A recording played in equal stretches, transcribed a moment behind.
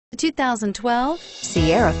2012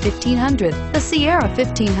 Sierra 1500. The Sierra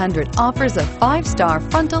 1500 offers a 5-star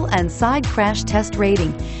frontal and side crash test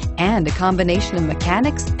rating and a combination of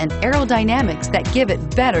mechanics and aerodynamics that give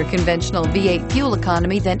it better conventional V8 fuel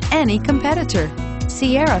economy than any competitor.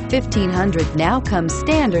 Sierra 1500 now comes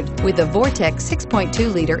standard with a Vortex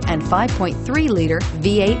 6.2-liter and 5.3-liter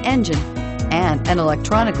V8 engine and an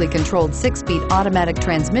electronically controlled 6-speed automatic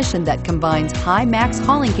transmission that combines high max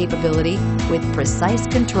hauling capability with precise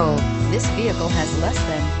control. This vehicle has less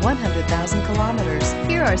than 100,000 kilometers.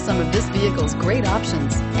 Here are some of this vehicle's great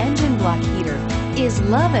options: engine block heater. Is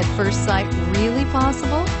love at first sight really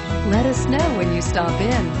possible? Let us know when you stop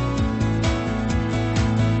in.